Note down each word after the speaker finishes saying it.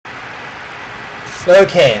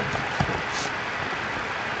Okay.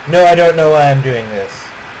 No, I don't know why I'm doing this.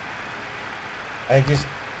 I just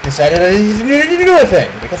decided I needed to do a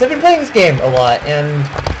thing because I've been playing this game a lot, and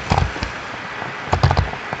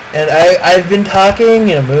I've been talking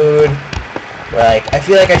in a mood where like I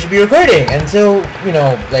feel like I should be recording, and so you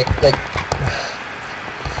know like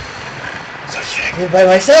so distracted by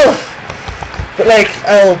myself. But like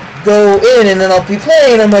I'll go in and then I'll be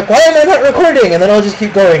playing, and I'm like, why am I not recording? And then I'll just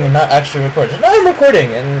keep going and not actually record. So now I'm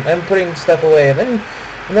recording and I'm putting stuff away, and then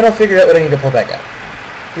I'll figure out what I need to pull back out.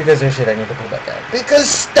 Because there's shit I need to pull back out. Because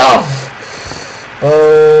stuff!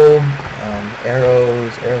 Oh,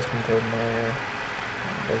 arrows can go in there.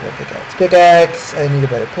 There's a pickaxe. Pickaxe! I need a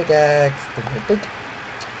better pickaxe.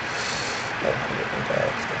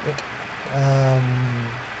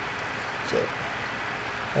 Shit.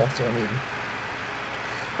 What else do I need?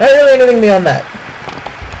 Not really anything beyond that.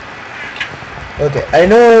 Okay, I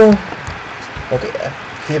know... Okay,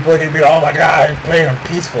 people are gonna be, oh my god, I'm playing on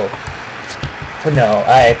peaceful. But no,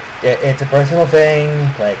 it's a personal thing.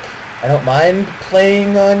 Like, I don't mind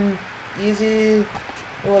playing on easy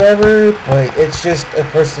or whatever, but it's just a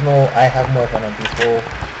personal, I have more fun on peaceful.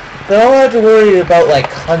 But I don't have to worry about, like,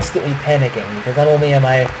 constantly panicking, because not only am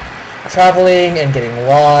I traveling and getting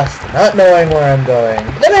lost, and not knowing where I'm going,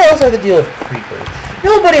 but then I also have to deal with creepers.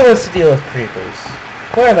 Nobody wants to deal with creepers.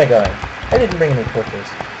 Where am I going? I didn't bring any torches.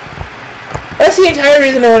 That's the entire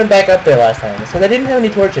reason I went back up there last time, because I didn't have any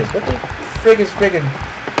torches. What the frig is friggin'...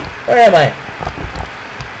 Where am I?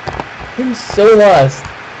 I'm so lost.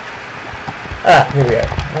 Ah, here we are.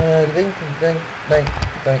 Bank.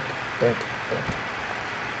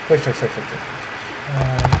 Torch.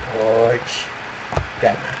 Torch.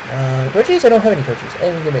 Grab. Torches? I don't have any torches.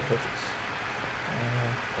 I need to make torches.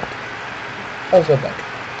 Oh, so back.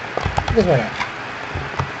 Because why not?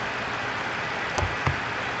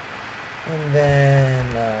 And then,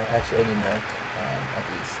 actually I need milk, at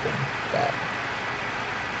least, than that.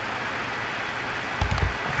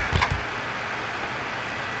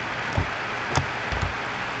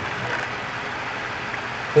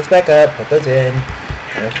 Push back up, put those in,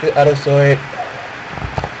 auto sort.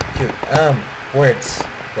 Shoot, words.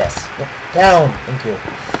 Yes. Down, thank you.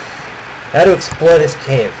 Now to explore this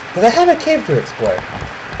cave. Because I have a cave to explore.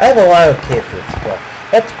 I have a lot of cave to explore.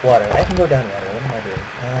 That's water. I can go down water. What am I doing?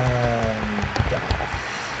 Yeah.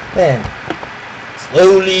 Then,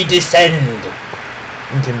 slowly descend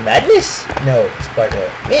into madness? No, Sparta.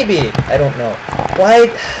 Maybe. I don't know. Why?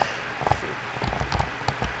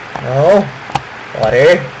 No.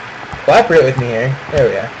 Water. Cooperate with me here. There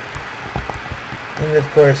we are. And of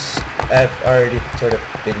course, I've already sort of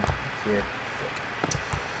been here.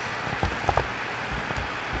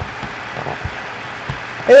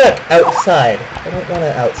 Hey look! Outside! I don't want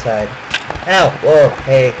it outside. Ow! Whoa!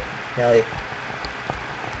 Hey, Nelly.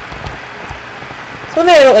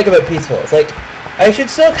 Something I don't like about peaceful. It's like, I should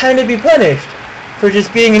still kind of be punished for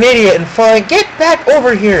just being an idiot and falling. Get back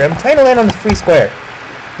over here! I'm trying to land on the free square.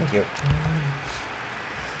 Thank you.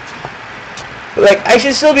 But like, I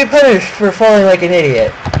should still be punished for falling like an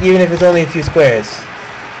idiot, even if it's only a few squares.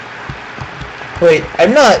 Wait,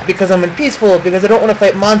 I'm not, because I'm in peaceful, because I don't want to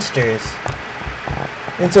fight monsters.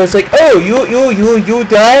 And so it's like, oh, you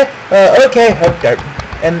die? Okay,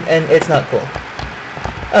 and it's not cool.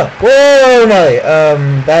 Oh, whoa, Nelly,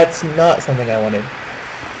 that's not something I wanted.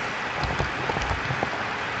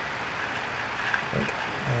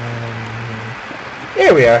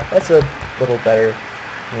 Here we are, that's a little better,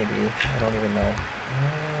 maybe, I don't even know.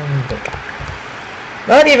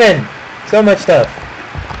 Not even! So much stuff.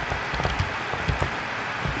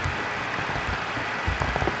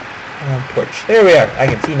 Torch. There we are. I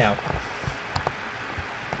can see now.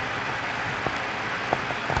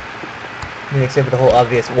 Except for the whole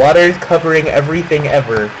obvious water covering everything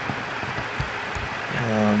ever.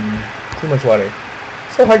 Too much water.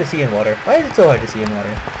 So hard to see in water. Why is it so hard to see in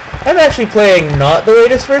water? I'm actually playing not the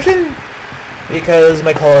latest version because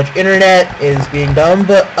my college internet is being dumb.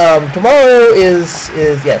 But tomorrow is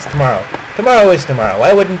yes, tomorrow. Tomorrow is tomorrow.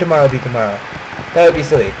 Why wouldn't tomorrow be tomorrow? That would be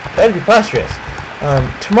silly. That would be preposterous.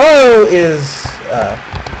 Tomorrow is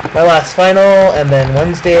my last final, and then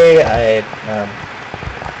Wednesday I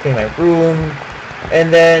clean my room,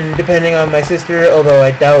 and then depending on my sister, although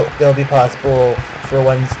I doubt it'll be possible for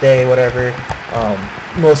Wednesday, whatever,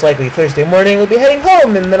 most likely Thursday morning we'll be heading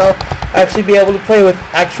home, and then I'll actually be able to play with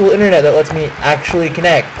actual internet that lets me actually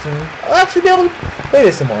connect, and I'll actually be able to play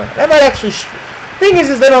this some more. And I might actually, thing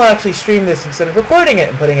is then I'll actually stream this instead of recording it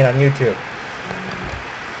and putting it on YouTube,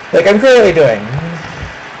 like I'm currently doing.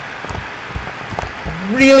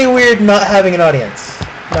 Really weird not having an audience.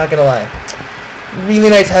 Not gonna lie. Really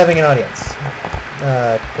nice having an audience.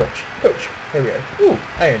 Torch. Here we are. Ooh,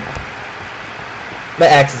 iron. My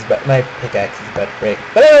pickaxe is about to break.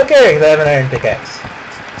 But I don't care because I have an iron pickaxe.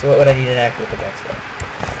 So what would I need an actual pickaxe for?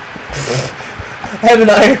 I have an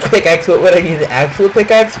iron pickaxe, what would I need an actual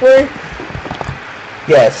pickaxe for?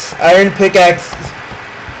 Yes, iron pickaxes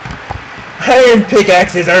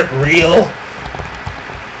aren't real.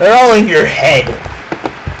 They're all in your head.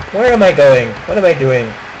 Where am I going? What am I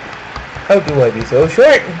doing? How do I be so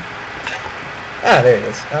short? Ah, there it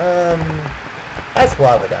is. That's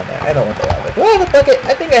lava down there. I don't want the lava. Do I have a bucket?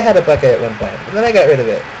 I think I had a bucket at one point, but then I got rid of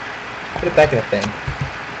it. Put it back in a thing.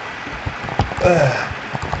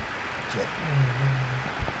 Shit.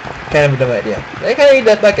 Kind of a dumb idea. I kind of need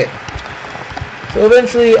that bucket. So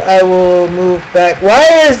eventually I will move back. Why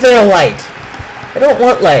is there light? I don't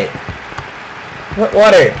want light. I want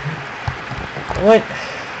water.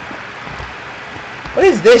 What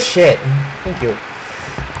is this shit? Thank you.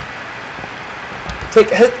 It's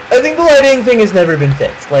like, I think the lighting thing has never been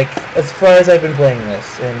fixed. Like, as far as I've been playing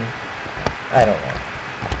this, and I don't know.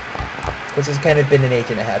 This has kind of been an age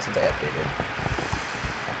and a half since I updated.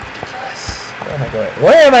 Where am I going?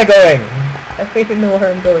 Where am I going? I don't even know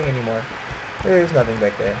where I'm going anymore. There's nothing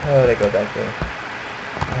back there. How would I go back there?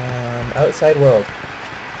 Outside world.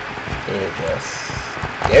 Yes.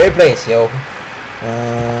 Scary place, yo.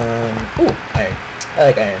 Ooh, iron. I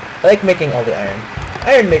like iron. I like making all the iron.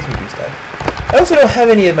 Iron makes me do stuff. I also don't have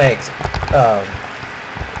any of my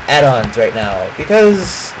add-ons right now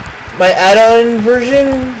because my add-on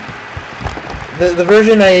version, the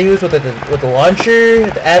version I use with the launcher,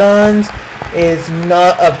 the add-ons, is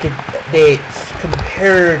not up to date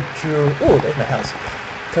compared to. Oh, there's my house.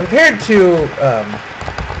 Compared to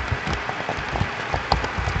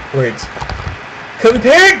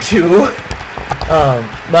compared to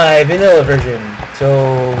my vanilla version.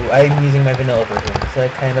 So I'm using my vanilla version. So I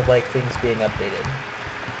kind of like things being updated,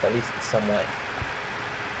 at least somewhat.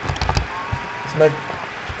 So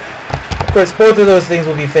of course, both of those things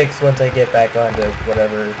will be fixed once I get back onto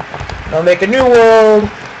whatever. I'll make a new world,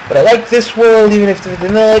 but I like this world even if it's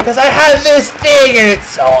vanilla because I have this thing and it's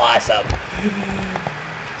so awesome.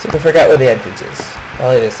 So I forgot where the entrance is.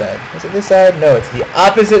 Probably this side. Is it this side? No, it's the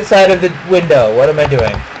opposite side of the window. What am I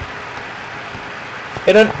doing?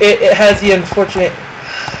 It has the unfortunate.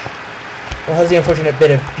 Well, has the unfortunate bit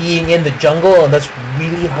of being in the jungle, and that's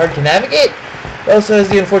really hard to navigate. It also has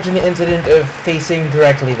the unfortunate incident of facing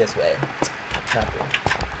directly this way. Not good.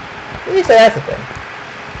 At least that's the thing.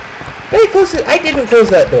 Very close to. I didn't close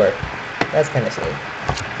that door. That's kind of silly.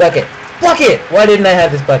 Bucket. Bucket! Why didn't I have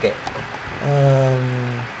this bucket?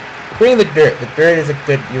 Bring the dirt. The dirt is a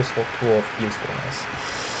good, useful tool of usefulness.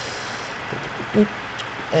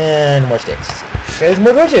 And more sticks. There's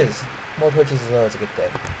more torches. More torches is always a good thing.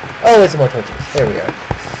 Oh, it's more torches. There we are.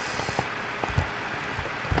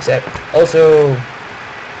 Except, also...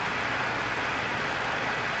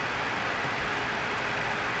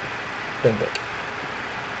 Blink, blink.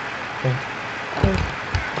 Blink, blink.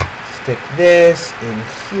 Stick this in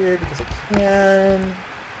here because I can.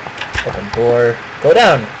 Open door. Go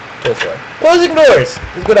down. Close door. Closing doors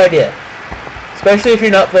is a good idea. Especially if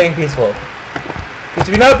you're not playing peaceful. Because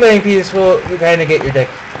if you're not playing peaceful, you kind of get your deck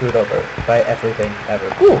screwed over by everything ever.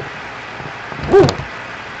 Woo! Woo!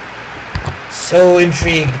 So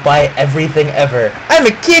intrigued by everything ever. I'm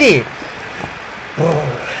a kitty!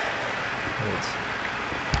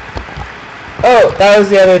 Oh, that was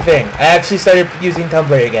the other thing. I actually started using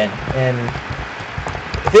Tumblr again. And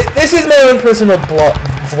this is my own personal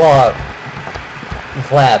flab.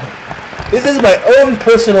 This is my own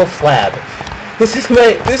personal flab. This is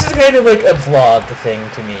kind of like a vlog thing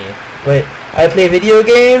to me, but I play video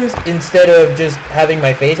games instead of just having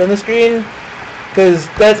my face on the screen, because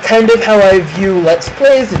that's kind of how I view Let's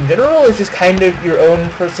Plays in general. It's just kind of your own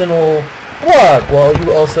personal vlog while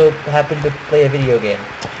you also happen to play a video game.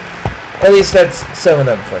 At least that's some of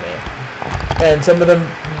them for me, and some of them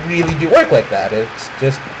really do work like that. It's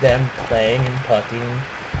just them playing and talking and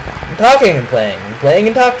playing and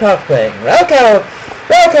playing.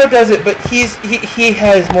 Railcow does it, but he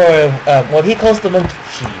has more of what he calls the monkey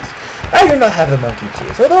cheese. I do not have the monkey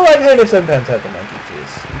cheese, although I kind of sometimes have the monkey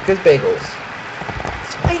cheese because bagels.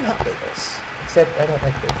 Why not bagels? Except I don't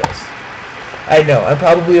like bagels. I know I'm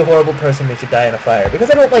probably a horrible person who should die in a fire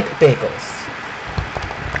because I don't like bagels.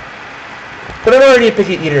 But I'm already a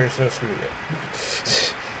picky eater, so screw you.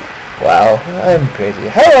 Wow, I'm crazy.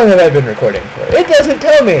 How long have I been recording for? It doesn't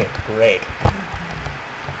tell me. Great.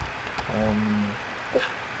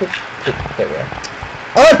 There we are.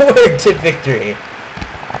 Onward to victory.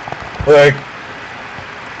 Or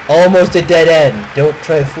almost a dead end. Don't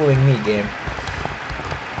try fooling me, game.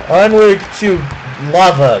 Onward to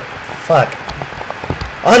lava. Fuck.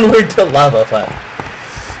 Onward to lava, fuck.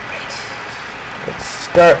 Right. Let's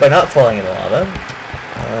start by not falling in the lava.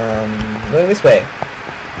 Going this way.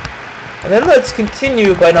 And then let's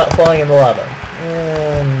continue by not falling in the lava.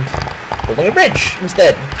 And building a bridge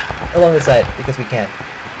instead. Along the side, because we can.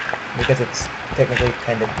 Because it's technically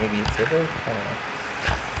kind of maybe safer? I don't know.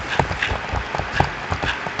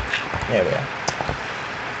 There we are.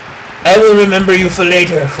 I will remember you for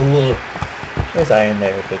later, fool. There's iron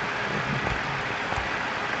there, but...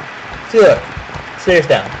 See, look. Stairs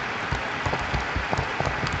down.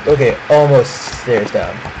 Okay, almost stairs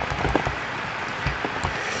down.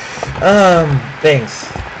 Things.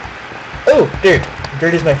 Oh, dirt.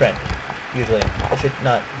 Dirt is my friend. Usually. I should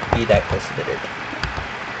not be that close to the dirt.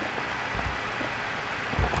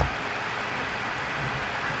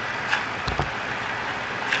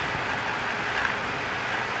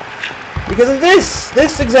 Because of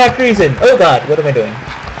this exact reason. Oh god, what am I doing?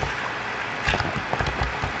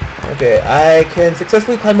 Okay, I can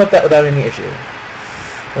successfully climb up that without any issue.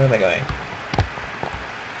 Where am I going?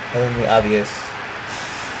 Other than the obvious.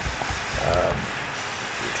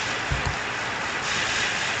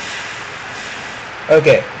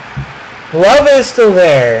 Okay. Lava is still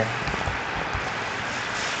there.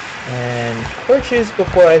 And torches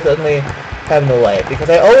before I suddenly have no light. Because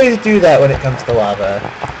I always do that when it comes to lava.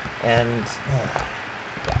 And...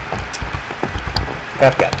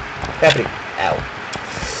 Crap. Ow.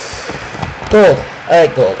 Gold. I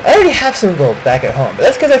like gold. I already have some gold back at home. But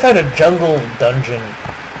that's because I found a jungle dungeon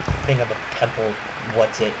thing of a temple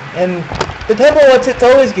what's-it. And the temple what's-it's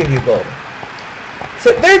always give you gold.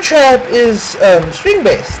 So their trap is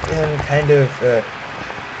string-based and kind of...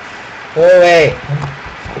 go away.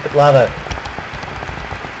 Stupid lava.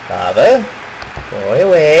 Lava. Go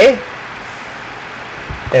away.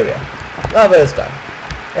 There we go. Lava is gone.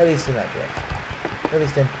 At least in that direction. At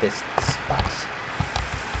least in this spot.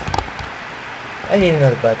 I need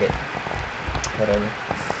another bucket. Whatever.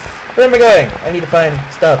 Where am I going? I need to find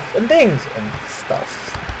stuff and things and stuff.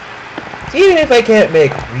 So even if I can't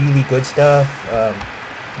make really good stuff,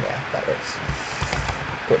 yeah, that works.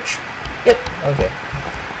 Torch. Yep, okay.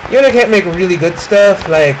 Even if I can't make really good stuff,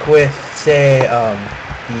 like with, say,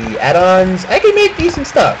 the add-ons, I can make decent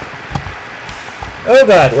stuff. Oh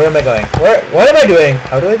god, where am I going? What am I doing?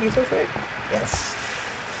 How do I do so straight? Yes.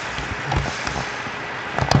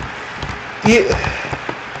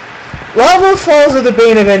 Lava falls are the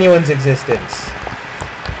bane of anyone's existence.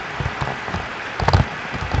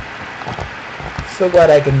 So glad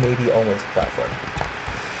I can maybe almost platform.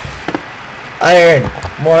 Iron.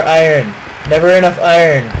 More iron. Never enough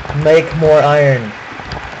iron. Make more iron.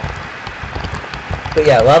 But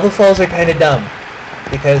yeah, lava falls are kind of dumb.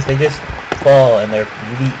 Because they just fall and they're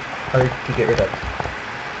really hard to get rid of.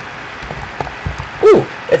 Ooh,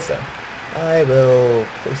 it's done. I will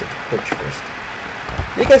place a torch first.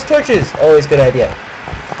 Because torches, always good idea.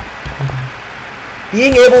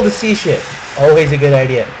 Being able to see shit, always a good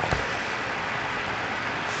idea.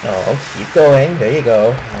 No, keep going, there you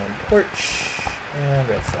go. And torch, and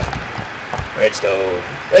redstone.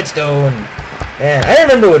 Redstone! Man, I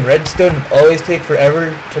remember when redstone would always take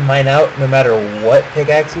forever to mine out, no matter what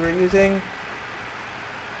pickaxe you were using.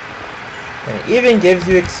 And it even gives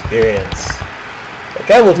you experience. If I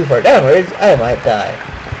travel too far downwards, I might die.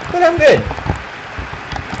 But I'm good.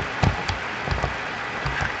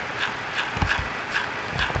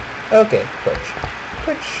 Okay, torch.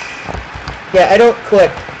 Yeah, I don't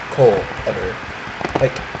collect coal, ever.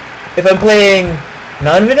 Like, if I'm playing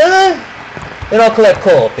non-vanilla, then I'll collect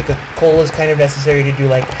coal, because coal is kind of necessary to do,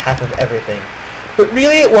 like, half of everything. But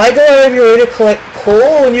really, why go out of your way to collect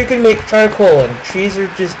coal when you can make charcoal, and trees are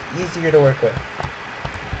just easier to work with?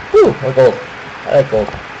 Whew, more gold. I like gold.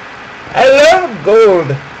 I love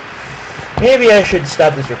gold! Maybe I should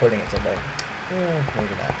stop this recording at some point.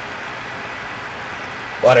 Maybe not.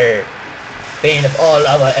 Water. Bane of all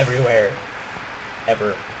lava everywhere.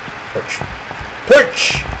 Ever.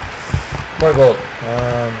 Torch! More gold.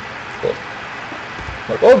 Gold.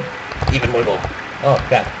 More gold? Even more gold. Oh,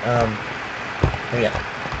 crap.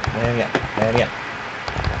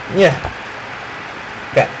 Yeah.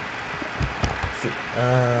 Crap. Shoot.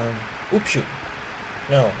 Oops, shoot.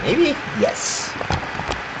 No, maybe? Yes.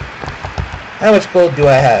 How much gold do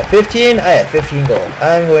I have? 15? I have 15 gold.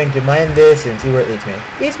 I'm going to mine this and see where it leads me.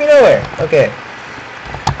 Leads me nowhere. Okay.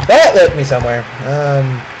 That led me somewhere.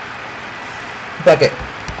 Bucket.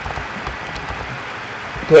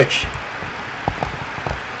 Torch.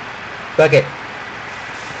 Bucket.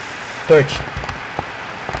 Torch.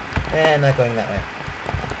 And not going that way.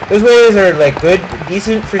 Those ways are like good,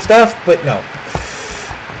 decent for stuff, but no.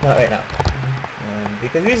 Not right now.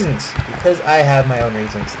 Because reasons. Because I have my own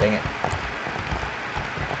reasons, dang it.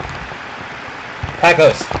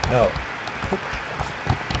 Tacos! No.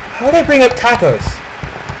 How would I bring up tacos?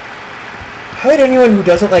 How would anyone who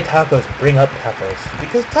doesn't like tacos bring up tacos?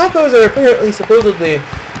 Because tacos are apparently supposed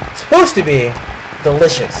to be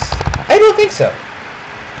delicious. I don't think so.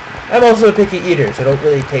 I'm also a picky eater, so don't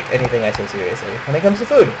really take anything I say seriously when it comes to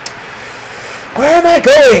food. Where am I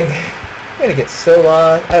going? I'm gonna get so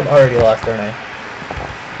lost. I'm already lost, aren't I?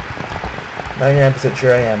 99%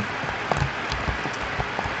 sure I am.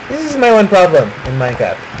 This is my one problem in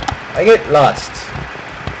Minecraft. I get lost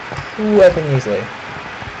too effing easily.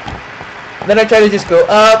 Then I try to just go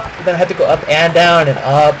up, then I have to go up and down and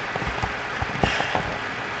up.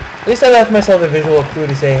 At least I left myself a visual clue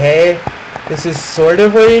to say, hey, this is sort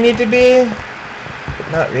of where you need to be, but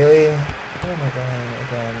not really. Oh my god,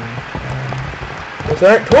 again. Those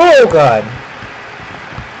aren't. Oh god!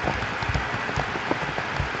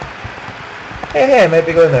 Hey, I might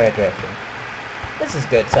be going the right direction. This is a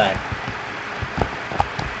good sign.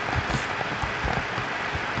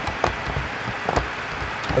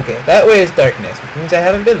 Okay, that way is darkness, which means I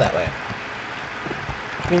haven't been that way.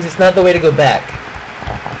 Which means it's not the way to go back.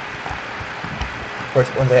 Of course,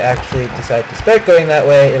 once I actually decide to start going that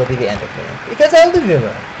way, it'll be the end of me. Because I live in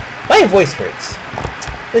room. My voice hurts.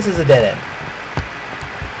 This is a dead end.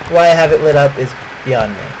 Why I have it lit up is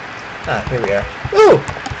beyond me. Ah, here we are. Ooh!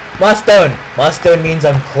 Moss stone! Moss stone means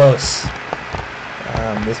I'm close.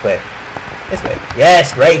 This way. This way.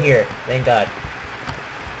 Yes, right here. Thank God.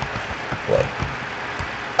 Boy.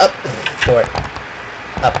 Up. Door.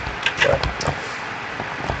 Up. Door.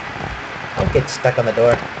 Don't get stuck on the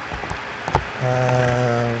door.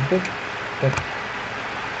 Boink. Boink.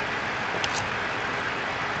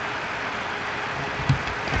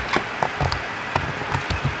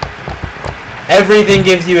 Everything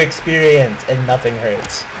gives you experience and nothing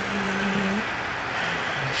hurts.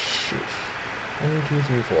 Shoot. 1, 2,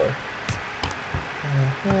 3, 4.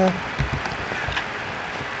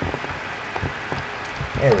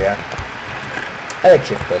 There we are. I like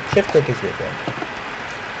shift click. Shift click is your friend.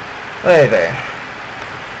 Right there.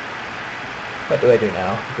 What do I do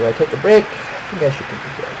now? Do I take a break? I think I should take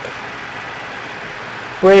a break.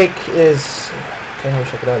 Break is... I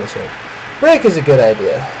wish I could have this right. Break is a good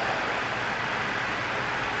idea.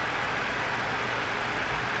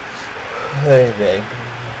 Right there.